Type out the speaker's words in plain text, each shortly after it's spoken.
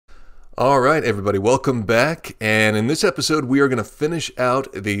All right, everybody, welcome back. And in this episode, we are going to finish out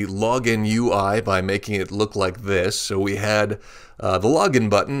the login UI by making it look like this. So we had the login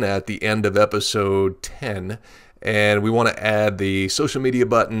button at the end of episode 10, and we want to add the social media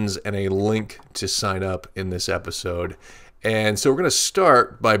buttons and a link to sign up in this episode. And so we're going to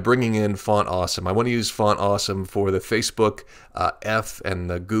start by bringing in Font Awesome. I want to use Font Awesome for the Facebook F and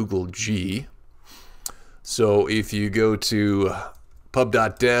the Google G. So if you go to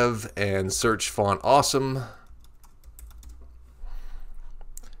pub.dev and search Font Awesome,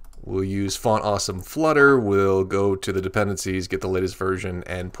 we'll use Font Awesome Flutter. We'll go to the dependencies, get the latest version,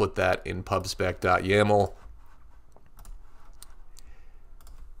 and put that in pubspec.yaml.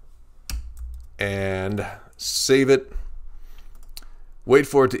 And save it. Wait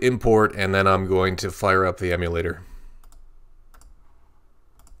for it to import, and then I'm going to fire up the emulator.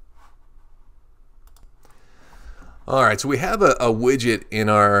 All right, so we have a widget in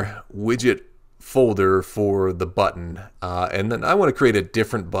our widget folder for the button, and then I want to create a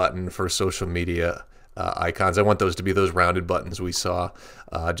different button for social media icons. I want those to be those rounded buttons we saw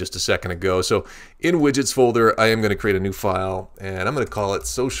just a second ago. So in widgets folder, I am going to create a new file, and I'm going to call it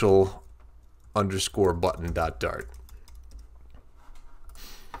social_button.dart.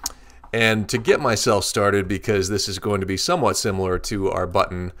 And to get myself started, because this is going to be somewhat similar to our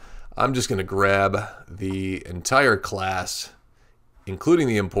button, I'm just going to grab the entire class, including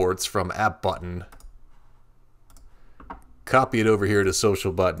the imports from app button, copy it over here to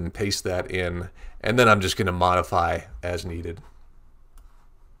social button, paste that in, and then I'm just going to modify as needed.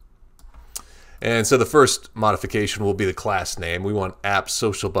 And so the first modification will be the class name. We want app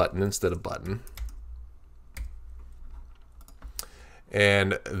social button instead of button.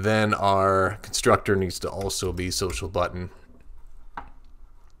 And then our constructor needs to also be social button.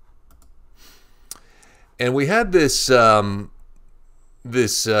 And we had this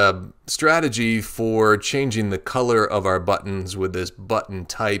strategy for changing the color of our buttons with this button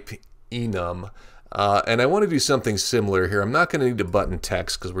type enum. And I want to do something similar here. I'm not going to need a button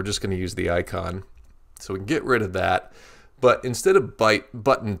text because we're just going to use the icon. So we can get rid of that. But instead of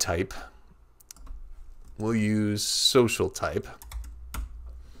button type, we'll use social type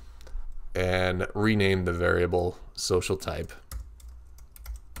and rename the variable social type.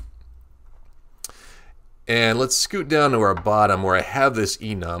 And let's scoot down to our bottom where I have this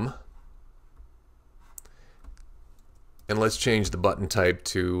enum. And let's change the button type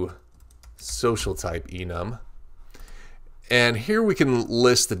to social type enum. And here we can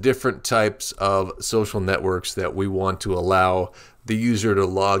list the different types of social networks that we want to allow the user to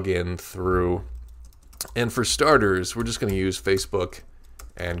log in through. And for starters, we're just going to use Facebook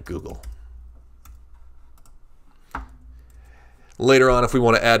and Google. Later on, if we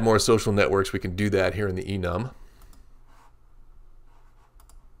want to add more social networks, we can do that here in the enum.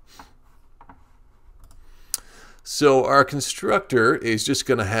 So our constructor is just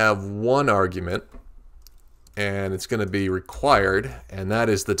going to have one argument, and it's going to be required, and that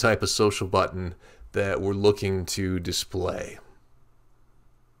is the type of social button that we're looking to display.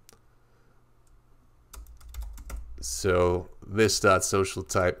 So this.social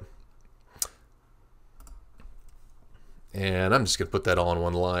type. And I'm just going to put that all in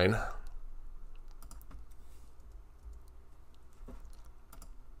one line.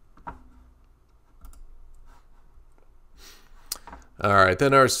 All right,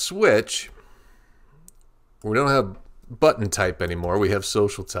 then our switch, we don't have button type anymore. We have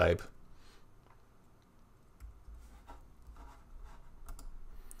social type.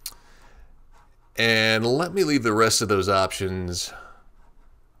 And let me leave the rest of those options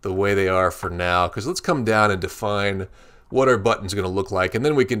the way they are for now, because let's come down and define what our button's going to look like, and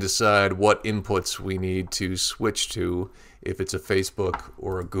then we can decide what inputs we need to switch to if it's a Facebook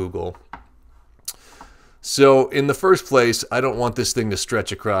or a Google. So in the first place, I don't want this thing to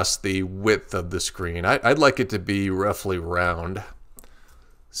stretch across the width of the screen. I'd like it to be roughly round.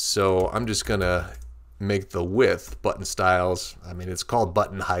 So I'm just going to make the width button styles. I mean, it's called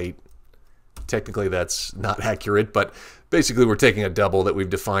button height. Technically that's not accurate, but basically we're taking a double that we've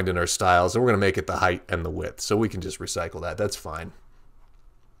defined in our styles and we're going to make it the height and the width. So we can just recycle that. That's fine.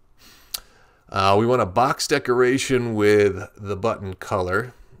 We want a box decoration with the button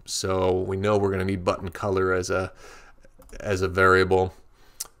color. So we know we're going to need button color as a variable.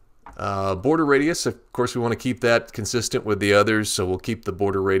 Border radius, of course, we want to keep that consistent with the others. So we'll keep the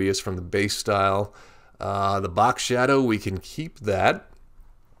border radius from the base style. The box shadow, we can keep that.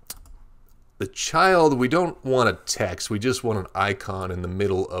 The child, we don't want a text, we just want an icon in the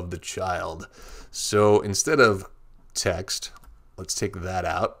middle of the child. So instead of text, let's take that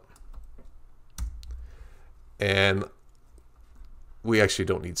out. And we actually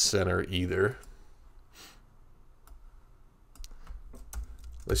don't need center either.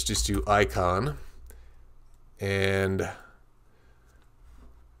 Let's just do icon. And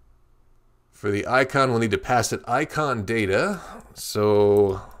for the icon, we'll need to pass it icon data.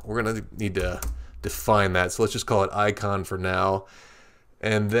 So we're going to need to define that. So let's just call it icon for now.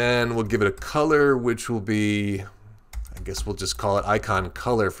 And then we'll give it a color, which will be, I guess we'll just call it icon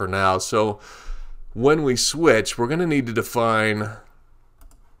color for now. So when we switch, we're going to need to define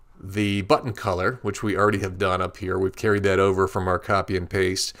the button color, which we already have done up here. We've carried that over from our copy and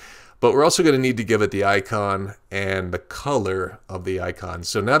paste. But we're also going to need to give it the icon and the color of the icon.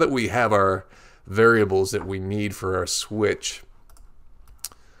 So now that we have our variables that we need for our switch,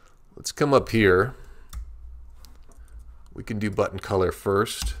 let's come up here. We can do button color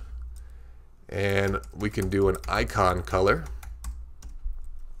first. And we can do an icon color.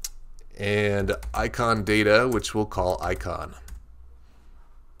 And icon data, which we'll call icon.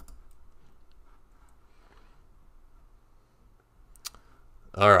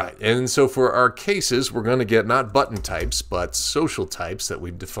 All right, and so for our cases, we're going to get not button types, but social types that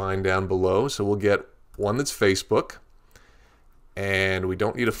we've defined down below. So we'll get one that's Facebook, and we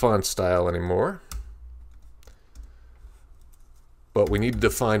don't need a font style anymore. But we need to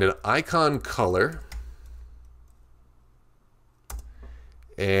define an icon color,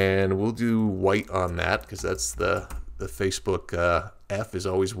 and we'll do white on that because that's the Facebook F is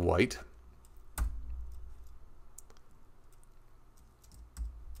always white.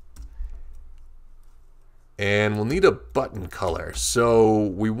 And we'll need a button color. So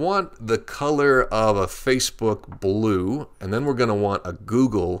we want the color of a Facebook blue, and then we're going to want a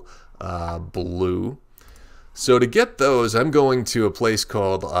Google blue. So to get those, I'm going to a place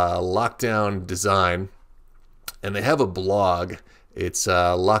called Lockdown Design, and they have a blog. It's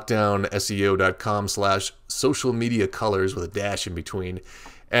lockdownseo.com/social media colors with a dash in between.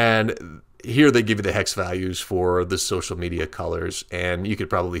 And here they give you the hex values for the social media colors, and you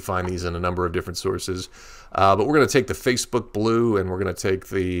could probably find these in a number of different sources. But we're going to take the Facebook blue, and we're going to take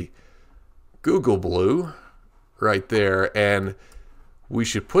the Google blue right there, and we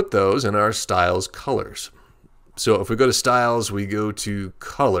should put those in our styles colors. So if we go to styles, we go to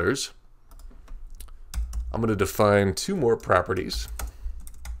colors. I'm going to define two more properties.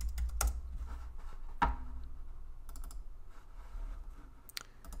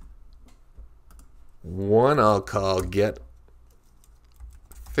 One I'll call get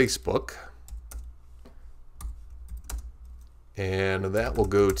Facebook, and that will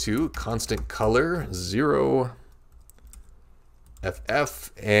go to constant color 0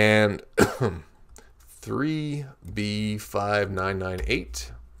 FF and 3B5998.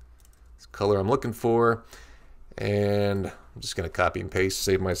 It's the color I'm looking for, and I'm just going to copy and paste,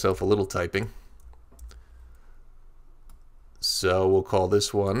 save myself a little typing. So we'll call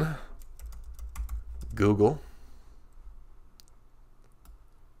this one Google,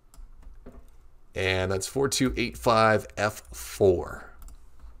 and that's 4285F4.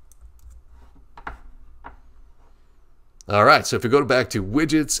 All right, so if we go back to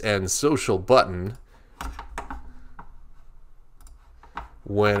widgets and social button,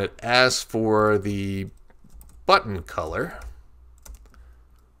 when it asks for the button color,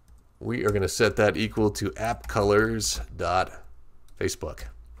 we are going to set that equal to appcolors.facebook.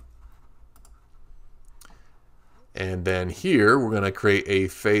 And then here we're going to create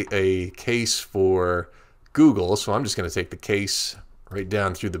a case for Google. So I'm just going to take the case right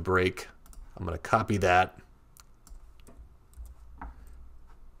down through the break. I'm going to copy that.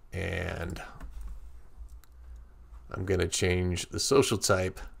 And I'm going to change the social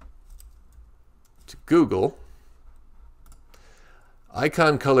type to Google.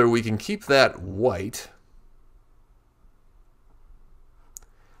 Icon color, we can keep that white.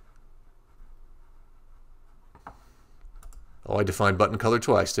 Oh, I defined button color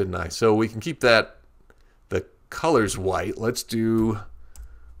twice, didn't I? So we can keep that, the colors white. Let's do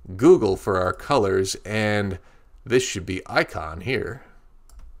Google for our colors, and this should be icon here.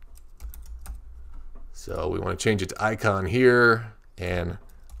 So we want to change it to icon here and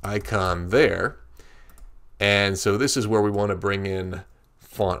icon there. And so this is where we want to bring in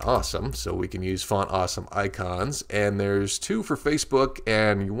Font Awesome. So we can use Font Awesome icons. And there's two for Facebook,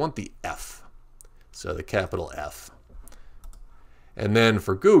 and you want the F. So the capital F. And then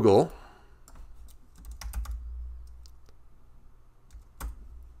for Google,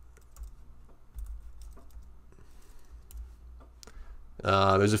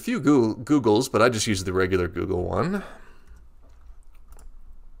 there's a few Googles, but I just use the regular Google one.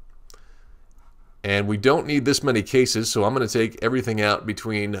 And we don't need this many cases, so I'm going to take everything out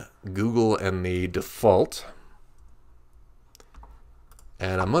between Google and the default.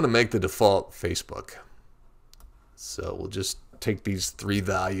 And I'm going to make the default Facebook. So we'll just take these 3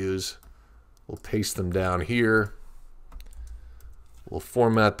 values. We'll paste them down here. We'll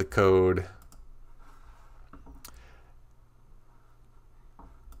format the code.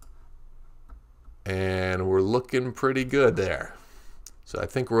 And we're looking pretty good there. So I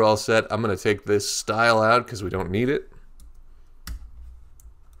think we're all set. I'm going to take this style out because we don't need it.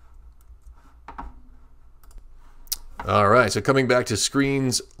 All right, so coming back to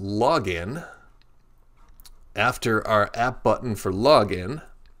screens login, after our app button for login,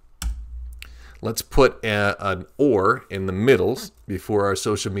 let's put an or in the middle before our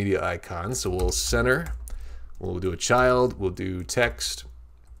social media icon. So we'll center, we'll do a child, we'll do text,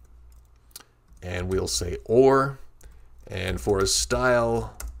 and we'll say or. And for a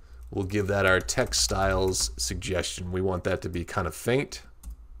style, we'll give that our text styles suggestion. We want that to be kind of faint.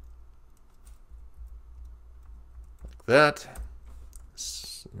 That.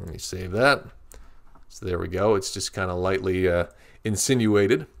 Let me save that. So there we go. It's just kind of lightly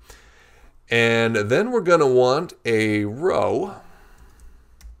insinuated. And then we're going to want a row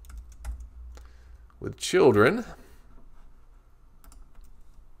with children.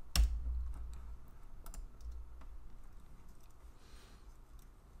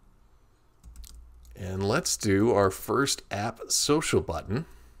 And let's do our first app social button.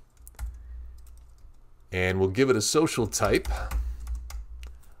 And we'll give it a social type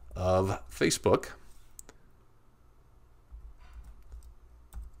of Facebook.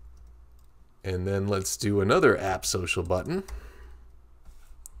 And then let's do another app social button.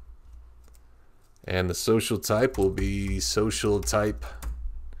 And the social type will be social type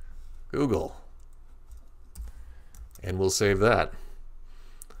Google. And we'll save that.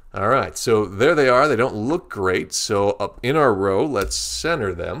 All right, so there they are. They don't look great. So up in our row, let's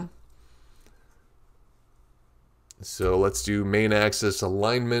center them. So let's do main axis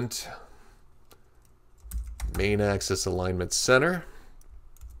alignment, center.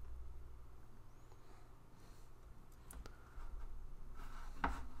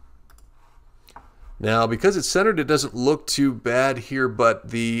 Now, because it's centered, it doesn't look too bad here, but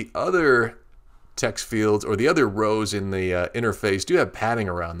the other text fields or the other rows in the interface do have padding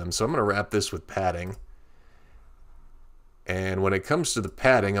around them. So I'm going to wrap this with padding. And when it comes to the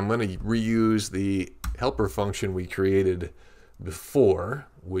padding, I'm going to reuse the helper function we created before,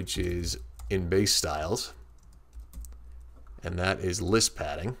 which is in base styles. And that is list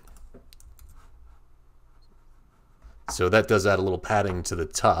padding. So that does add a little padding to the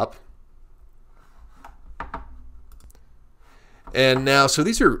top. And now, so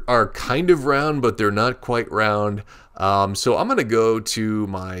these are kind of round, but they're not quite round. So I'm going to go to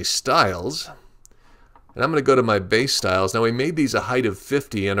my styles. And I'm going to go to my base styles. Now we made these a height of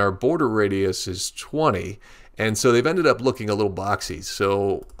 50 and our border radius is 20. And so they've ended up looking a little boxy.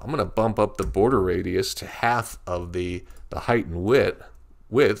 So I'm going to bump up the border radius to half of the height and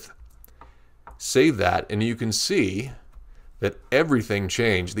width. Save that, and you can see that everything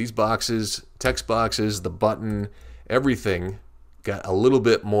changed. These boxes, text boxes, the button, everything got a little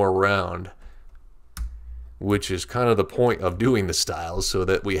bit more round, which is kind of the point of doing the styles, so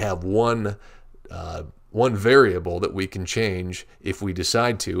that we have one variable that we can change if we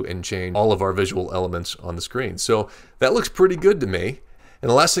decide to, and change all of our visual elements on the screen. So that looks pretty good to me. And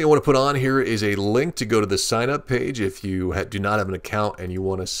the last thing I want to put on here is a link to go to the sign up page if you do not have an account and you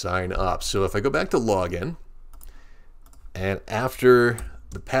want to sign up. So if I go back to login, and after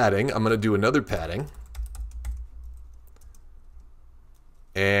the padding, I'm going to do another padding.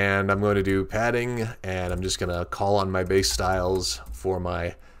 And I'm going to do padding, and I'm just going to call on my base styles for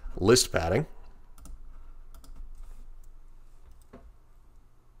my list padding.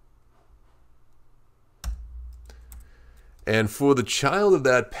 And for the child of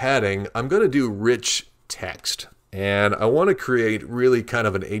that padding, I'm going to do rich text. And I want to create really kind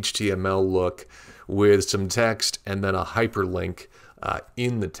of an HTML look with some text and then a hyperlink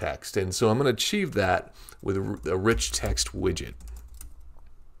in the text. And so I'm going to achieve that with a rich text widget.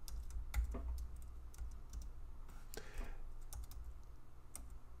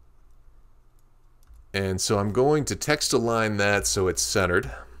 And so I'm going to text align that so it's centered.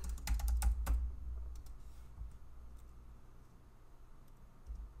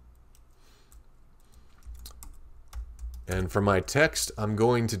 And for my text, I'm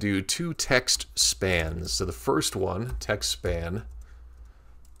going to do 2 text spans. So the first one, text span,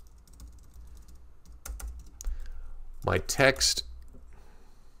 my text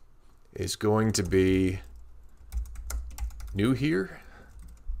is going to be new here.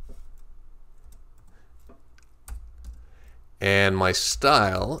 And my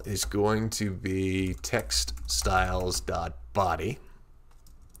style is going to be text styles.body.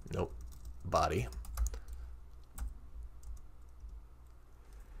 body.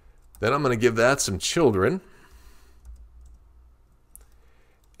 Then I'm going to give that some children.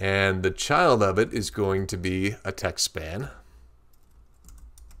 And the child of it is going to be a text span.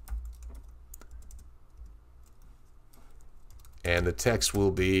 And the text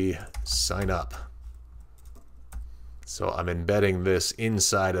will be sign up. So I'm embedding this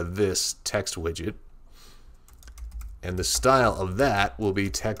inside of this text widget. And the style of that will be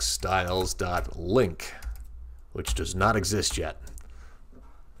textstyles.link, which does not exist yet.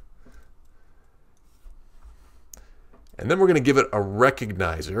 And then we're going to give it a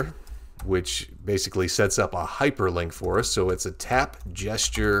recognizer, which basically sets up a hyperlink for us. So it's a tap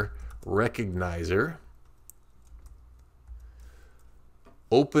gesture recognizer.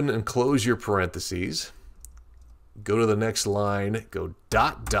 Open and close your parentheses. Go to the next line, go ...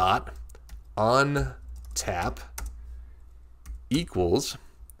 on tap equals,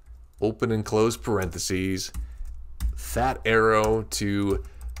 open and close parentheses, fat arrow to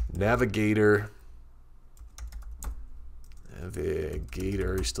navigator,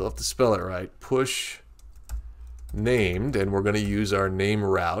 you still have to spell it right, push named, and we're going to use our name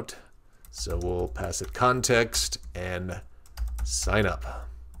route. So we'll pass it context and sign up.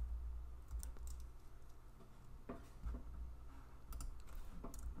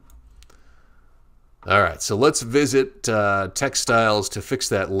 All right, so let's visit text styles to fix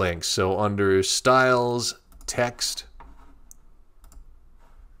that link. So under styles, text,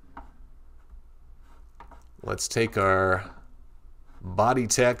 let's take our body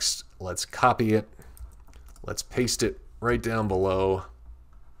text, let's copy it, let's paste it right down below.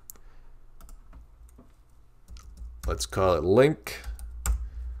 Let's call it link.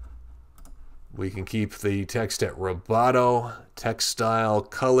 We can keep the text at Roboto. Text style,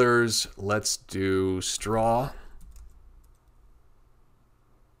 colors, let's do straw.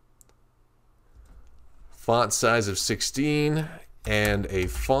 Font size of 16 and a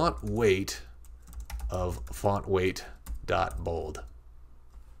font weight of fontweight.bold.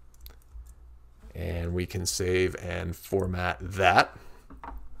 And we can save and format that.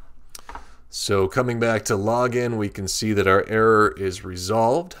 So coming back to login, we can see that our error is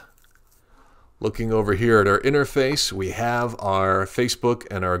resolved. Looking over here at our interface, we have our Facebook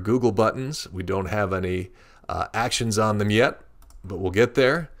and our Google buttons. We don't have any actions on them yet, but we'll get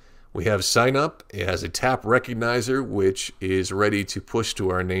there. We have sign up. It has a tap recognizer, which is ready to push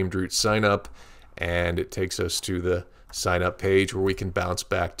to our named root sign up, and it takes us to the sign up page where we can bounce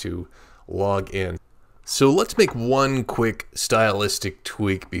back to log in. So let's make one quick stylistic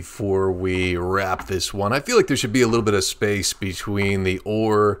tweak before we wrap this one. I feel like there should be a little bit of space between the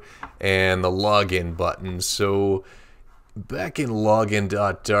or and the login button. So back in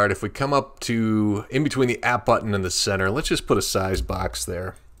login.dart, if we come up to in between the app button and the center, let's just put a size box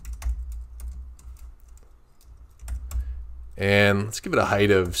there. And let's give it a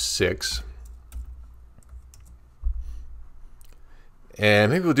height of 6.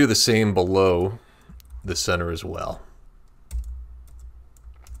 And maybe we'll do the same below the center as well.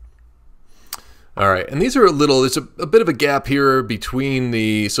 All right, and these are there's a bit of a gap here between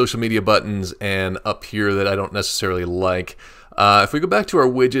the social media buttons and up here that I don't necessarily like. If we go back to our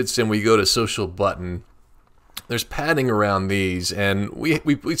widgets and we go to social button, there's padding around these, and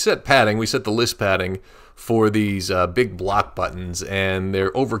we set padding, we set the list padding for these big block buttons, and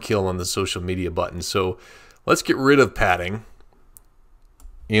they're overkill on the social media button. So let's get rid of padding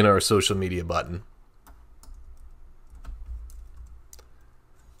in our social media button.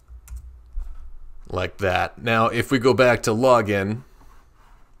 Like that. Now, if we go back to login,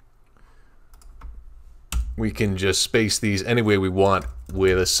 we can just space these any way we want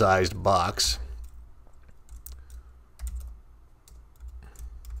with a sized box.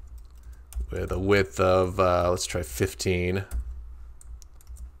 With a width of, let's try 15.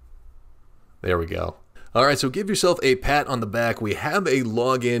 There we go. All right, so give yourself a pat on the back. We have a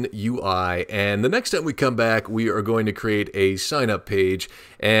login UI, and the next time we come back, we are going to create a sign-up page,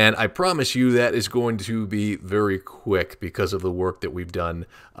 and I promise you that is going to be very quick because of the work that we've done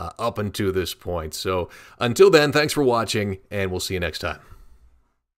up until this point. So until then, thanks for watching, and we'll see you next time.